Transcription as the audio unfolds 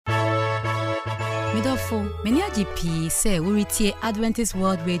Midofo, many GP say we retie Adventist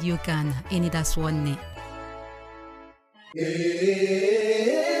World Radio Ghana. Any that's one ne. AWR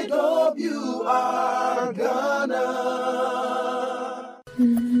Ghana.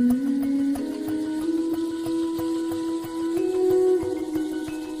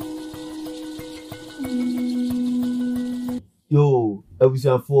 Yo,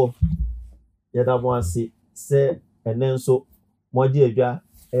 ebusua for yada mo se enen so moje adwa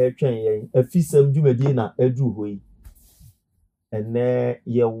twen yen Efisɛm dwumadi na adru ho yi ene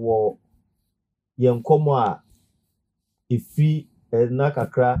ye wo ye nkomo a ifi na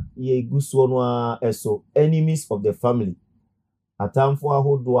kakra ye guso no a eso enemies of the family atamfo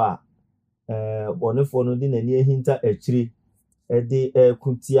ahodo a bonefo no de nani ahinta akiri de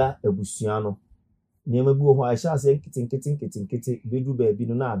kutia ebusua no niema bi wo ho a sha ase nkiti bedu ba bi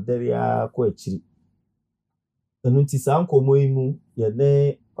no na aderia ko akiri enu ti sa nkomo yi mu ye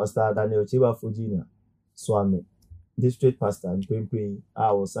ne Pastor Daniel Chiba Fujina Swami District Pastor Mpempe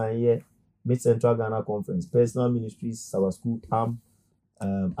a was here Mid Central Ghana Conference Personal Ministries Sawa School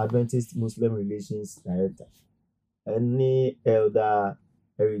Adventist Muslim Relations Director any elder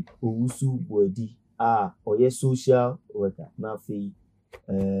Eric Owusu Boedi oye social worker na fe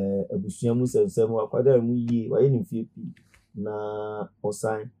ebusua mu nsɛm akwada mu yie waye ni fie pi na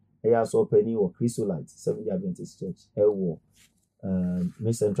osan eya so pani wo Christolite Seventh-day Adventist Church ewo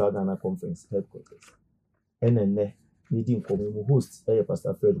Mid Central Ghana Conference headquarters enne meeting nkomo mu host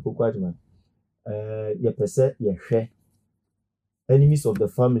Pastor Fred Kokwadjman ye pese ye hwe enemies of the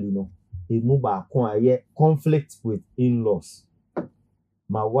family no emu ba kon aye conflict with in-laws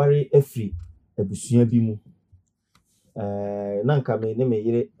ma worry every ebusua bi mu na nka me ne me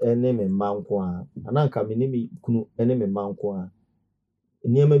yire ene me manko a na nka me ne me kunu ene me manko a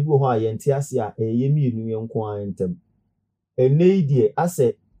niema bi ho a ye ntiase a eye mienu ye nko a ntem ene die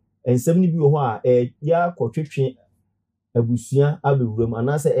ase ensem ni bi ho a ya kotwetwe ebusua abewuram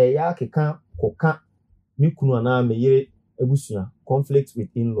anase ya keka koka me kunu ana me yire ebusua conflict with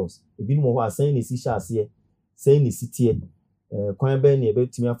in-laws ebi mo ho a san ne si sha ase san ne sitie kwan ba ne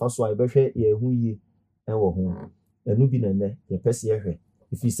ebetimi afaso a ebehwe ye hu yie ewo ho enu bi nene ye pese ye hwe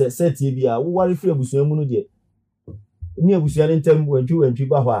ifi set ye bi a wo ware firi ebusua mu no de ni ebusua ne ntem wantwi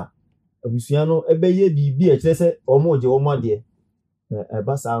ba ho a ebusua no ebeye bibi e kire se omoje omode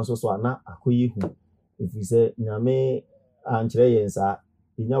eba sa nso so ana akoyi hu ifi se nyame ankire ye nsa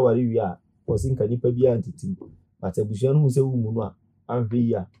inya ware wi a osinka nipa bi antiti but ebusua no se wu mu no a anhwe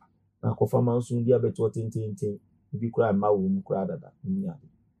yi a na kofa manso bi abeto tenten bi kura ma wo mu kura dada nya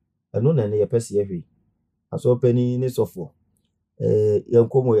eno na ne ye pese ye hwe aso pani ne sofo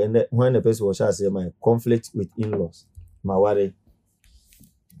yankomo ene when the person was say my conflict with in-laws ma ware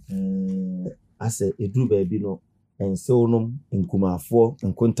ase edru ba bi no ense onum nkumafo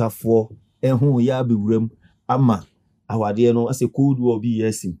nkontafo ehun ya bewuram ama awade no ase cold war bi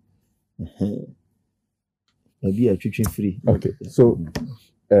yesim abi atwetwe free. Okay, so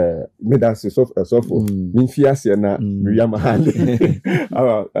me that's so min fiase na Miriam hande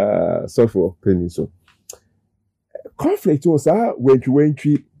so for penny so conflict was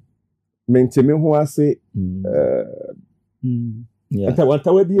wentwi menteme ho ase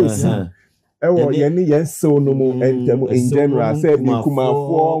atawa bi esi ewo ye ni yenso no mu entemu in general say ni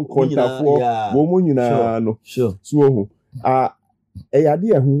kumafo kontafo wo mu nyina no so ho eyade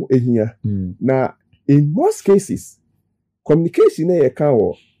ehu ehia na in most cases communication na ye kan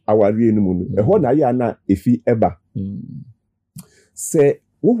wo aware enu mu no eho na ya na efi eba se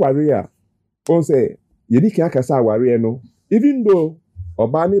wo ware a on say yedi kan akasa aware no even though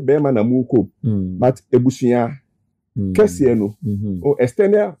oba ni be ma na mu ko but ebusua kese no o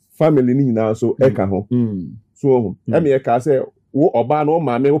extended family ni nyina so eka ho so ho eme ye ka say wo oba no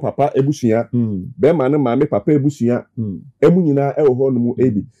maame wo papa ebusua be ma no maame papa ebusua emu nyina e wo ho no mu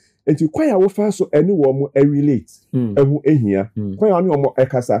ebi enti kwaya wo fa so eni wo mo relate ehu ehia kwaya ni wo mo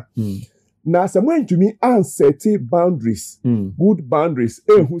ekasa na samantumi anseti boundaries good boundaries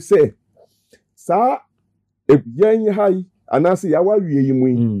ehu say sa yen hai anase ya wawie yi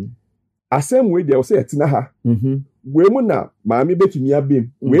mu asem we dey say etina ha we mu na maami betumi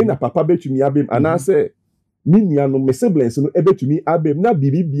abem we na papa betumi abem anase mi nua no me siblings no ebetumi abem na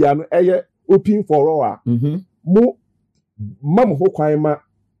bibia no eye open for all mu mam ho kwan ma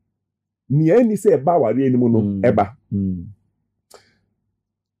ni ani say ba ware ni mu no eba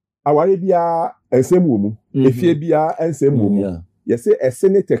aware bia ensem wo mu efie bia ensem wo mu yese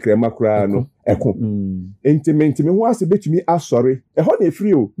esene tekrema kura no eko intimate me ho ase betumi asori eho na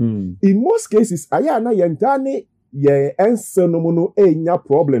efiri o in most cases aya na yentane ye ense no mu no enya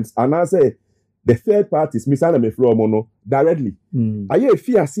problems anase the third parties misana me from no directly aya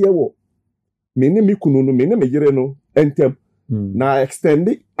efi ase ewo me ne me kunu no me ne me yere no entem na extend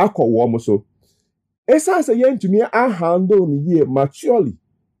akọwọ mo so esa say yentumi a handle ni ye maturely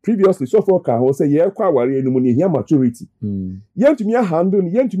previously so for ka ho say ye kwa aware enu mu ni hia maturity yentumi a handle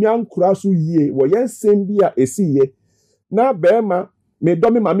ni yentumi ankura so ye wo yensem bi a esi ye na bema me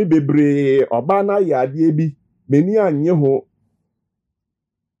do me mami bebre oba na ya ade bi meni anye ho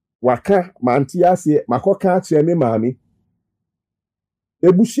waka manti ase makoka akye me mami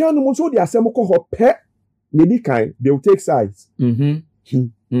ebusua no mo so de asem ko ho pe ne di kan they will take sides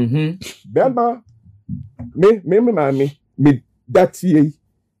bema me mami me datie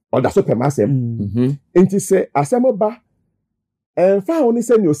o da so pe masem enti se asem ba fa ho ni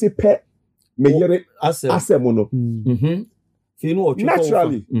se ni o se pe me yere asem no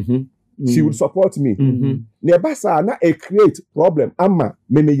naturally she would support me ne ba sa na e create problem ama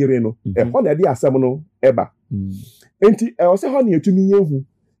me yere no e ho na di asem no eba enti e o se ho na etumi yehu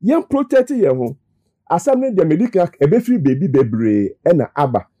yen protect ye ho asem ne de medical e be free baby bebre e na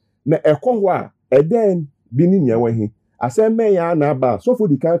aba na e ko ho a e den bi ni nya wahi asem me ya na aba so for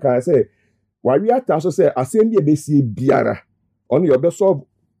the kan say wa wi ata so say asem bi e be sie biara on your be solve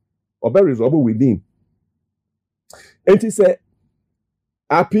or be resolve within enti say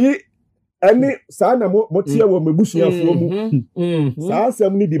api any sa na mo tie wo mebusuafo mu sa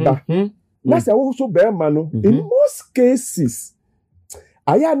asem ni bi ba na say wo so be ma no in most cases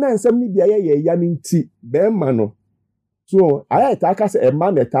aya na nsem ni bi ye ya ni nti be ma no so aya ta aka say e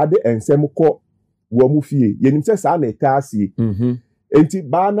ma na ta de ensem ko wo mu fie yenim say sa na ta asie enti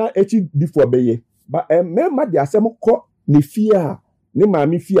ba na echi before be ye ba me ma de asem ko ni fie a ni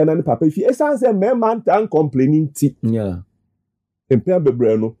maami fie na ni papa fie esan say me ma ntan complaining ti empia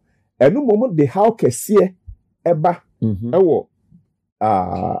bebre no enu momo de how kese eba ewo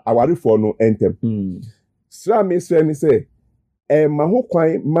awari for no entem sra me sra ni say ma ho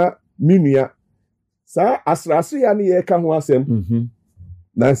kwan ma minua sa asrase ya ni ye ka ho asem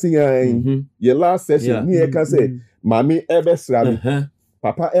na sinya ye last session ni ye ka say mami ebe sra mi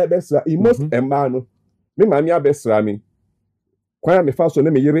papa ebe sra most emma no me mami abesra mi kwan me fa so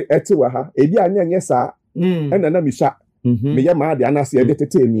na me yere eti wa ha ebi anya nye sa ena na mi sha me ye ma de anase e de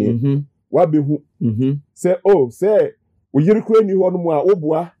tete mi wa behu say oh say o yiri kro ni ho no mu a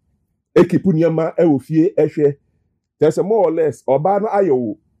oboa ekipu niama e ofie ehwe there's a more or less oba no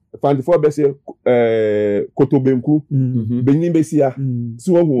ayo 24 be say kotobenku benyin besia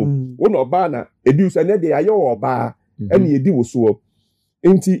so hu wo no oba na edi usa ne de ayo oba ene edi wo so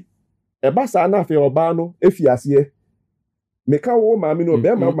enti eba sa na afi oba no efiase meka wo maami no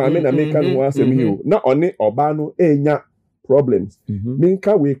be ma maami na meka no asem hi o na oni oba no enya problems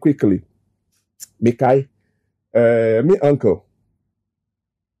minka we quickly mekai me uncle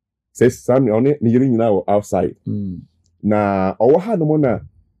says some oni ni yiri nyina outside na owo ha no mo na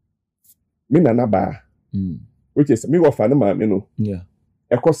me na ba which is me wo fa no maami no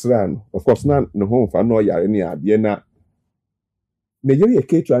ekosra no of course na no ho fa no yare ni ade na ne yiri e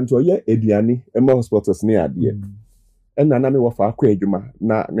ketra nto ye eduane e mo hospitals ni ade ena na me wo fa akwa adwuma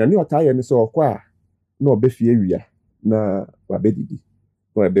na ne otaye ni so okwa na obefie wia na wabedidi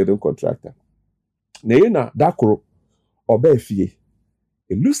no a building contractor na yena dakoro obefie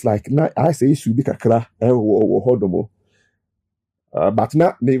it looks like na I say issue bi kakra wo hodomo but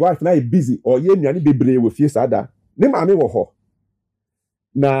na the wife na busy or ye nuane bebre we fie sada ne maame wo ho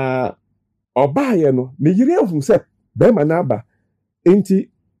na obaye no ne yire ehun se be ma na aba enti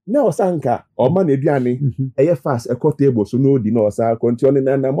na osanka oma na eduane eye fast ekọ table so no di na osa konti oni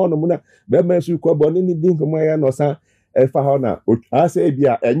na mo no mu na be ma su ko bo ni di nkomo ya na osa efa ha na asa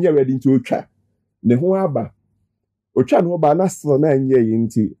bia enye ready nti otwa ne ho aba otwa no ba na so na enye yi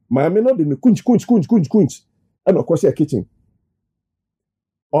nti maame no de ne kunch ana okọ kitchen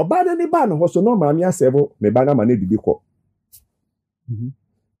oba de ni ba no ho so no maame asebo me ba na ma na didi ko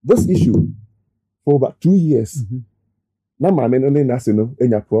this issue for about 2 years na maame no ne nase no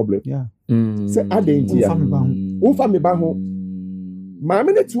enya problem say adenti ya unfa me ba ho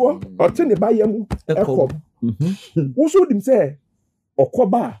maame ne tuo ote ne ba yamu ekọ wo so dim say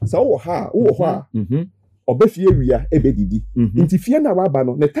okoba sa wo ha wo ho a obefie wia ebedidi nti fie na wa ba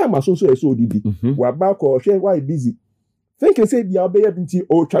no ne time aso so eso odidi wa ba ko hwe why busy think say bia obeye binti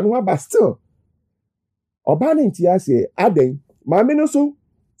o twa no ba still oba ne nti ase aden maame no so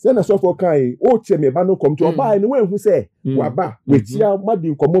say na so for kai o che me ba no kom to oba ne wen hu say wa ba we tia madi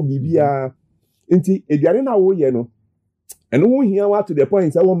nkomo bibia nti eduane na wo ye no eno wo hia wa to the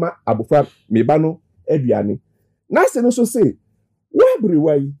point say wo ma abofra me ba no eduane na se no so say wo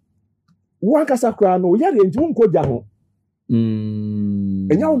everywhere wo ankasa kra no ya re nti wo nkoja ho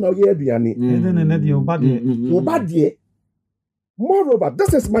enya wo na wo ye eduane ne de o ba de Moreover,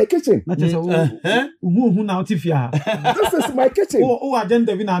 this is my kitchen. Not just who now tifia. This is my kitchen. Oh,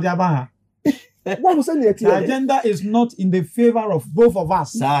 agenda we now the What was saying the agenda is not in the favor of both of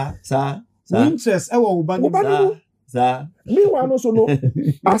us. Sir. Interest Sir. Meanwhile, also no.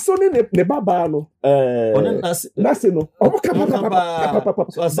 As soon as the baba no, that's no.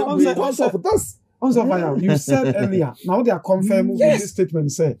 Also, you said earlier. Now they are confirming this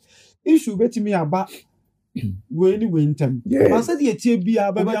statement. Say, issue bet me about when you win them. I said the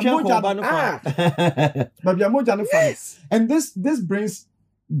TBA, and this brings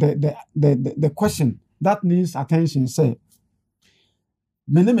the question that needs attention. Say,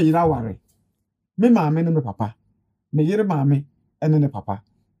 me ne me yira ware, me maame ne me papa, me yire maame ene ne papa.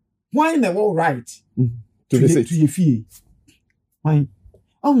 Why ne all right to your fee? Why?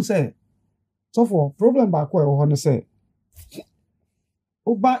 Say. So for problem back where we say,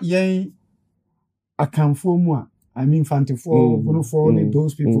 Oba yen akamfo mu a, I mean fantifo, bonofo,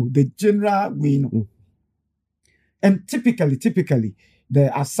 those people, the general way no. And typically,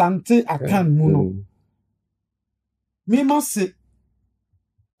 the asante akan mu no. Me must say,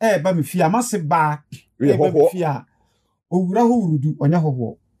 ba mi fia, must say ba, ba mi fia. Owura ho urudu, onya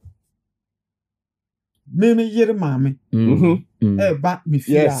ho. Me yere maame. Ba mi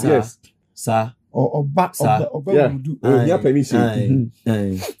fia. Yes. Sir. Or do permission.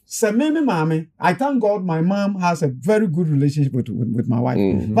 So mommy, I thank God my mom has a very good relationship with my wife.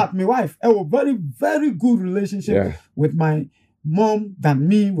 But my wife have a very, very good relationship with my mom than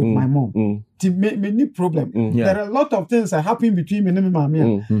me with my mom. Many problem. There are a lot of things that happen between me and my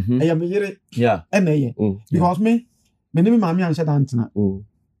mommy. Because me and mommy and Shadantina.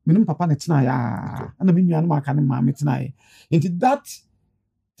 Me papa netina ya. And me and my kind mommy tonight. Into that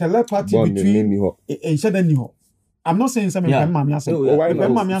telepathy between I'm not saying something but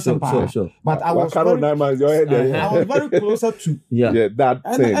I was very closer to that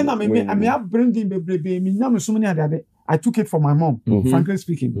thing. And I mean bringing baby I took it from my mom, frankly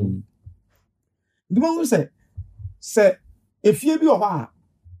speaking. The one who say if you be a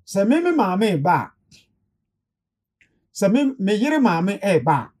say me mama ba say me yere mama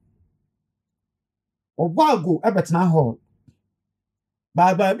ba obago ebetna hall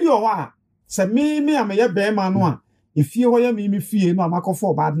Baba bi o wa se me am ye be ma no a efie ho ye me fie no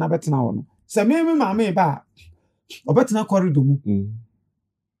amakofo ba na betena ho no se me ma me ba obetena corridor mu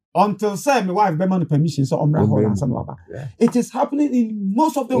until say my wife be man permission so omra ho answer no baba. It is happening in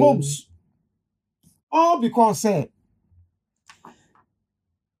most of the homes, all because say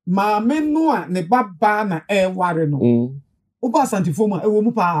ma me no a ne baba na e ware no oba santifo ma e wo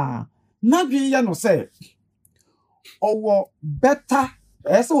mu pa na dwen ye no say or better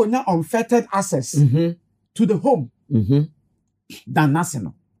as unfettered access to the home than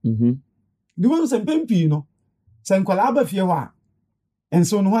national. The one who's a pimpy, San Colaba Fiewa, and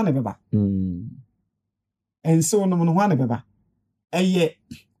so no one ever. And so no one ever. A ye,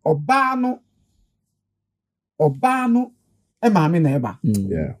 Obano, and mammy neighbor.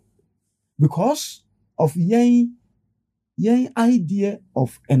 Because of ye idea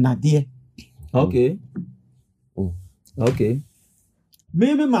of an idea. Okay.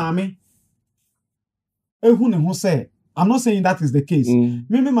 Maybe mommy, who say, I'm not saying that is the case.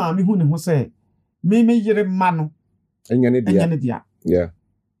 Maybe mommy who say, maybe you're a man, and Yanidia. Yeah.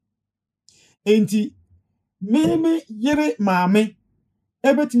 Ain't he? Maybe you're mammy,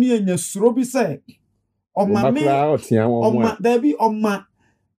 ever to me and your sroby say, or my there be on my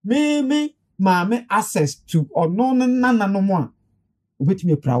maybe mammy access to or none no more. With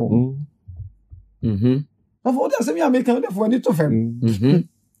me proud. Of what does me make a for any to them?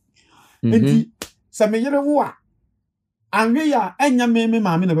 Some year war. And we are and your mammy,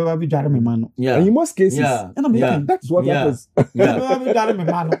 mammy, never be Jeremy man. Yeah, in most cases, that's what happens. Yeah,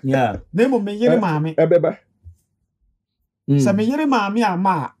 they will make your mammy. Some year mammy are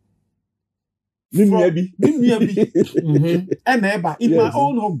ma. Maybe. And ever in my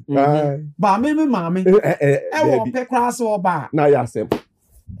own home. But maybe mammy, I will pay cross or bar. Now, yes,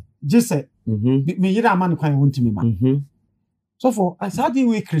 just say. Me yira man kwan won timi ma so for as how do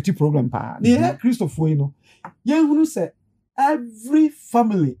we create problem pa na Christopher you know yen hunu say every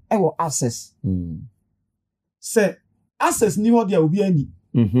family ever access say access ni ho dia obi ani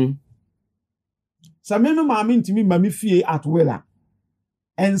so me maame ntimi ma me fie at will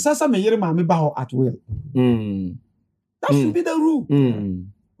and sasa me yire maame ba ho at will that should be the rule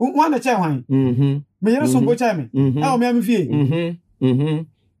one che hwan me yire so bo che me e o me fie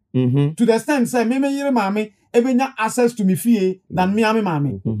to the extent say me yire mame ebenya access to me fie than me ame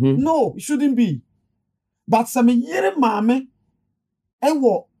mame. No, it shouldn't be. But some yire mame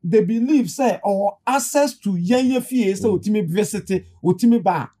ewo they believe say or access to yenye fee say otimi visit otimi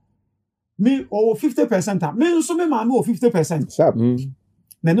ba me or 50% me nso me ma me or 50%. Sharp.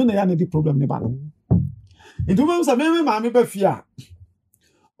 Na no na ya na di problem ne ba no. Into me say me ma me ba fie a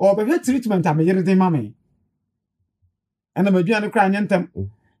or be treatment am yere dey ma me. Ana madua ne kra nyentem.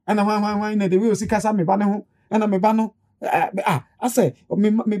 Ana wan na de we osikasa me ba ne ho. Ana me ba no I say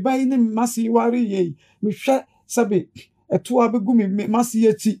me ba ni masi wari ye me hwe sabe eto abegu me masi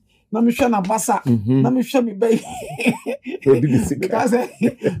eti na me hwe na basa na me hwe me ba because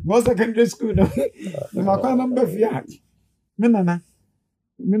most secondary school no me makwa na mba fia me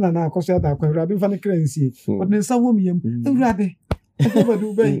nana akoso ada akwa urade fa ne kransie but ne nsa wo me yam urade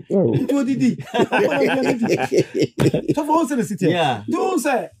everybody be to didi so for us the city do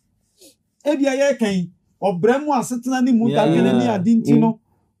say ebia ye kan obremu asetena ni mutagene ni adinti no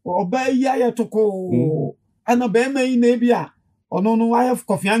oba yi ayetoko ana be mai na bia ono no wife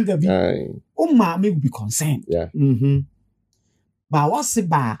coffee anga bi o ma me be concerned ba wase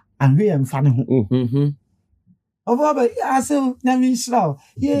ba anhwe emfa ne ho oba ba ase nyame israel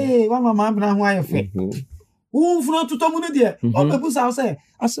ye wa mama bra ho ayefe wo funa tutomu ne de o be busa say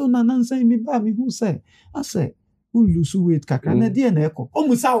ase na nansan mi ba mi hu say ase u lose weight kakra na de na eko o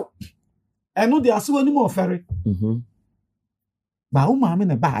musa enu de ase wani mo ofere ba wo ma me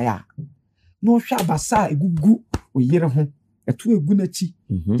ne ba ya no hwa basa egugu oyere ho eto egu na chi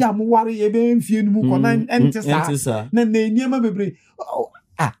ya mo ware ye be mfie nu mu kona entisa na niema bebre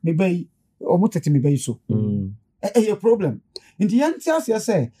me bai o mo tete me bai so a problem in the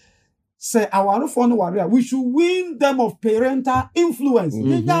entias say our for no ware we should win them of parental influence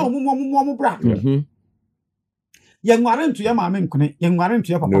ya mo bra ye nware nto ye ma me nkone ye nware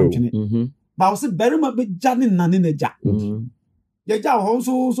nto ye papa ntwene ba wo se berima be jane nane na ja ye ja ho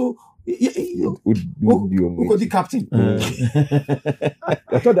so Uko di captain.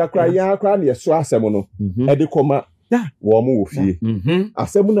 Ato da kra ya kra na yeso asem no. E de koma. Wo mo wo fie.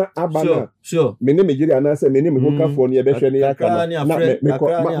 Asem na aba na. Sure. Me ne Nigeria na se me ne me hokafo ne ye be hwe ne ya ka no.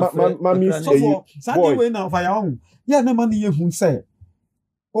 Ma mi say. Sunday we na fa ya ho. Ya na ma ne ye hu say.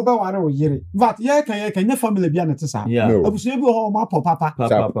 Oba ware o yere. But ye kan ye family bia na tesa. Abusua bi ho ma papa.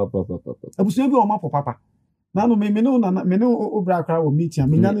 Abusua bi ho ma papa. Na no me no obra kra wo meeting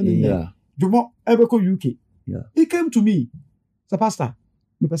me nya ne Jomo ebeko UK. He came to me. Say pastor,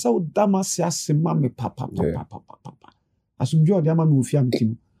 me pesa o damas asema me papa. Asumjo de ama no ofia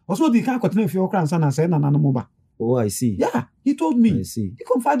metimu. Also di kan kwatena ofia okra nsa na say na mo ba. Oh, I see. Yeah, he told me. I see. He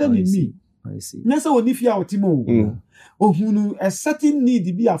confided in me. I see. Nessa oni fia otimo. Ohunu a certain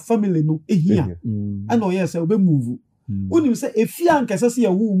need be a family no ehia. And oh yes, we move. Unim say efia nkese se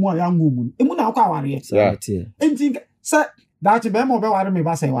yawu mu aya nwu mu. Emu na akwa aware. Yeah. Enti say that be mo be ware me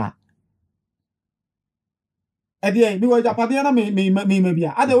ba say wa. Ede mi wo japade na me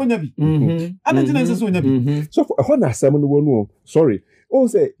bia. Ade wonya bi. Ade tin nse so wonya bi. So for na asem no wonu. Sorry. O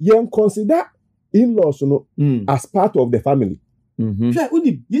say yen consider in-laws no as part of the family. Sure,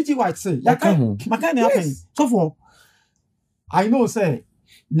 unim yichi white say. Maka na happen. So for I know say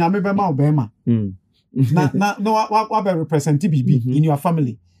nyame be ma obema. No what be represent BB in your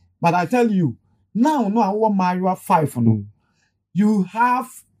family. But I tell you, now no I want marry 5 no. You have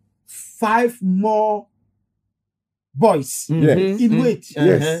 5 more boys in wait.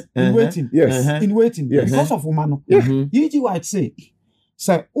 Yes. In waiting. Yes. In waiting. Yes. Because of woman. You white say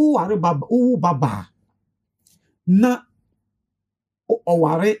o baba na o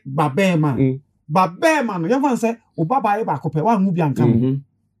ware babema. Babema no you say o baba e ba ko pe wa nwu bi anka mo.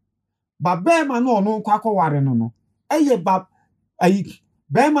 Babema no no kwakọ ware no. Eye ayi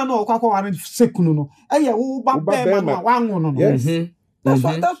bema no kwakọ ware sekunu no. Eye wo babema no wa nwu no. Yes.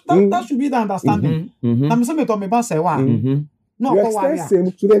 That should be the understanding. Na me say me to me ba say wa. No ko ware.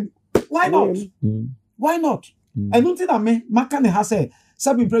 Why not? Why not? I don't think that me maka ne ha say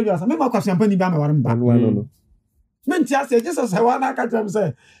sabi previous me ma kwasam pani ba me ware mba. No. Me ntia say Jesus say wa na ka tell me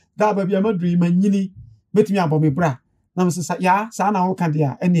say da ba bia madui manyini betimi abọ me bra. Na me say ya sa na wo ka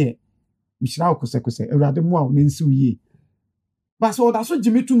dia ene Mishra kose Eurade mo a nensi uye. But so that's what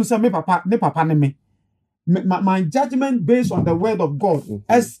Jimmy to say me papa ne me. My judgment based on the word of God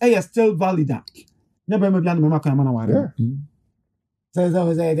is still valid. Never me bia me maka na ware. Say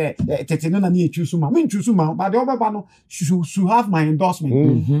teteno na ni choose ma. Me choose ma, but the other no should have my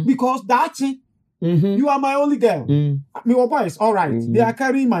endorsement because that you are my only girl. Me boys, all right. They are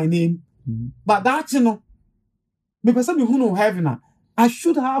carrying my name. But that no me person me who no heaven I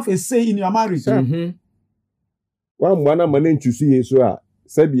should have a say in your marriage. One man choose ye so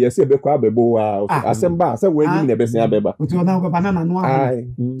said yes, be kwa bebo asemba say we ni na be sen abeba. Uti ona banana no ai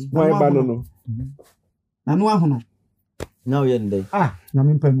why banano. Na no ahu no. Now you're in there.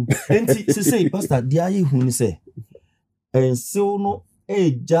 Nyame mpamu. Enti say pastor dia ye hu ni say ensew no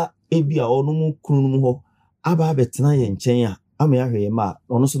eja ebia ono mu kunu mu ho aba betena ye nchen a ama ya hwe ma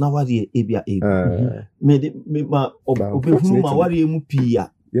ono so na ware ebia me ma obehunu ma ware mu pii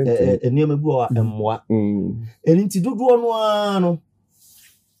a eniam bi o emmoa enti dodo no a no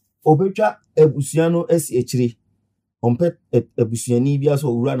obetwa ebusua no asi ekire ompe ebusuani bia so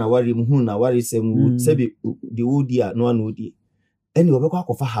owura na ware mu hu na ware sem sebe de wodi a no ana odi eni obekwa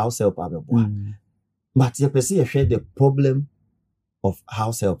akofa house help abeboa but you perceive you share the problem of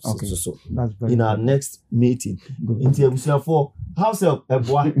house help so in our next meeting into ebusua for house help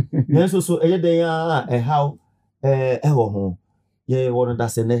eboa yen so eyeden a how ho ye won da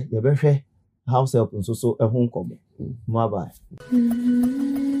se ne ye behwe house help so ehun komo ma bye.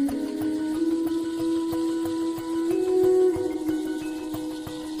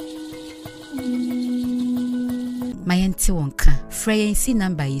 Mayanti wonka freyensi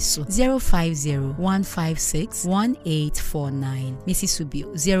number iso 050-156-1849 Mrs. Subio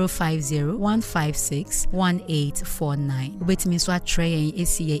 050-156-1849 Ubetimi so atreyen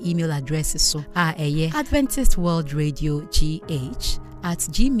esi ye email address so Adventist World Radio GH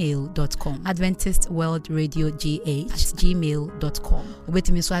 @gmail.com Adventist World Radio GH @gmail.com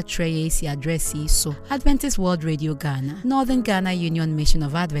Ubetimi so atreyen esi address so Adventist World Radio Ghana Northern Ghana Union Mission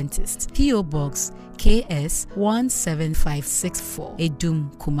of Adventists PO Box KS 17564 Edum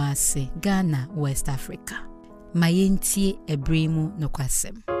Kumasi Ghana West Africa Mayentie Ebremu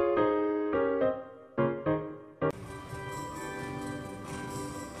Nokwasem.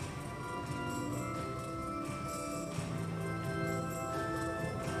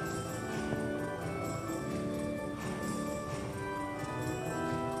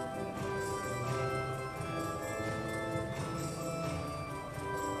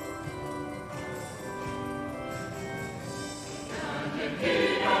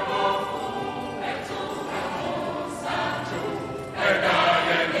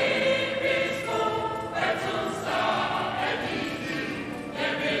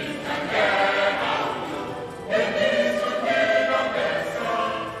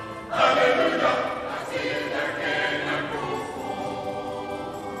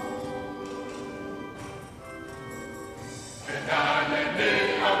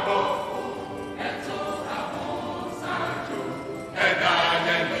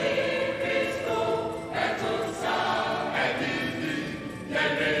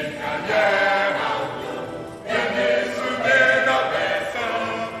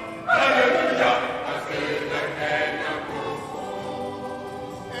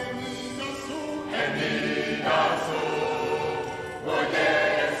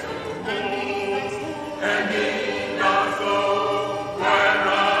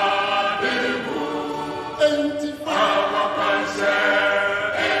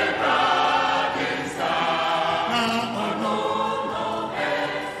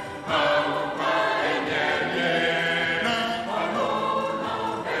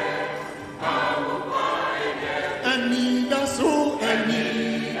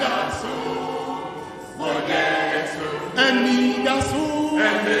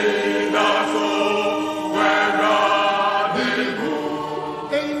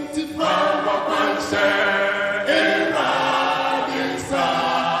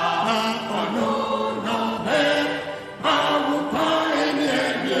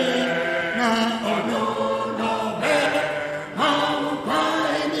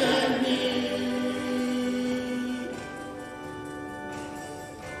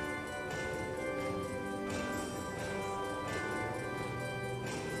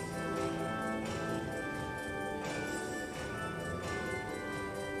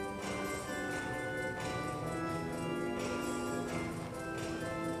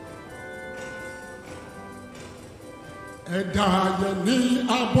 Edayeni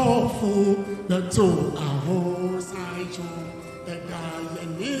abofu beto ahosajo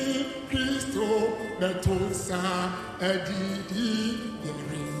Edayeni Kristo beto sa edidi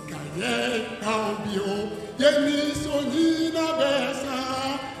yerinka ye kaubio yeni sonina besa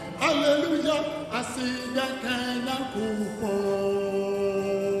hallelujah asiga kana kupo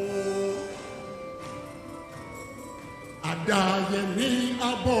Adayeni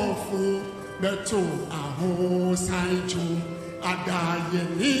abofu beto ahosajo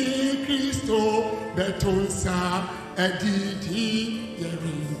Adayeni Kristo beto sa edidi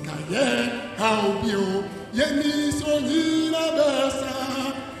yerinka ye kaubio yeni sonina besa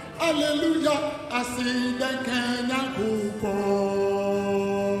hallelujah asiga kana kupo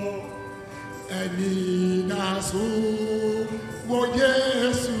eni nasu wo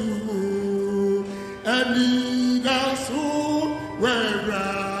Yesu eni nasu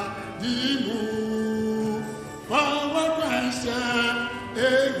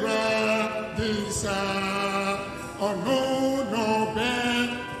betonsa ono no be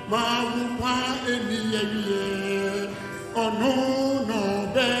mawupa eniye ono no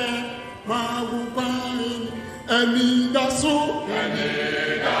be mawupa eni daso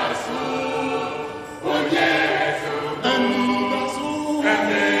oyesu eni daso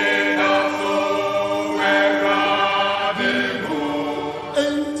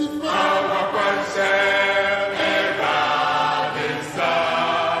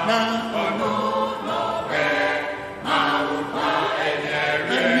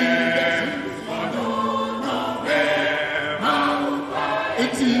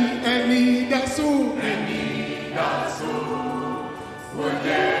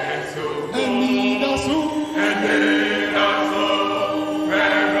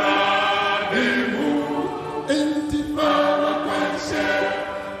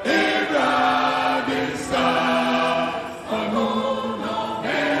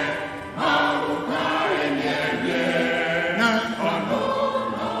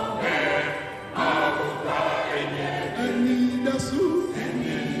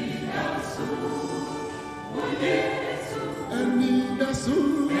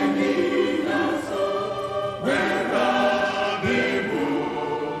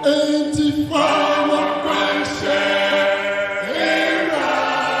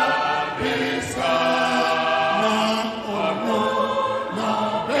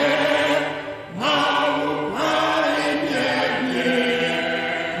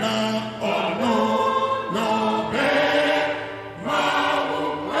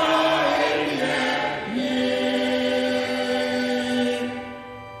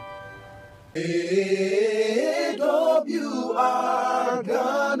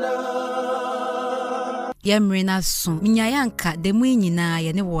Yemrina so minyayanka demu nyina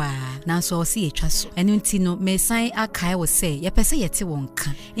ye ne wa nanso o se etwa so enu nti no mesan akai wo se ye pese yete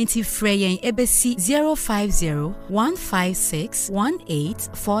wonka nti frɛ yen ebesi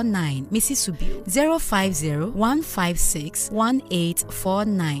 050-156-1849 Missy Subio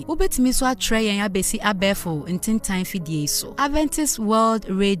 050-156-1849 ubetimi so atre yen abesi abefo ntintan fidie so Adventist World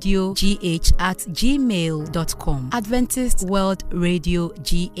Radio GH@gmail.com Adventist World Radio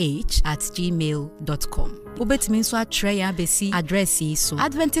GH@gmail.com Ubetimi so atre yen abesi address so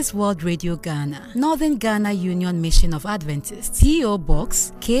Adventist World Radio Ghana Northern Ghana Union Mission of Adventists PO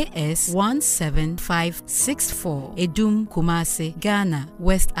Box KS 17564 Edum Kumase Ghana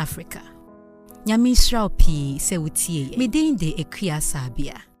West Africa Nyamishrao P se utie medin de ekia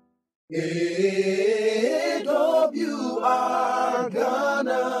sabia AWR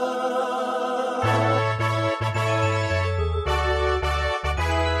Ghana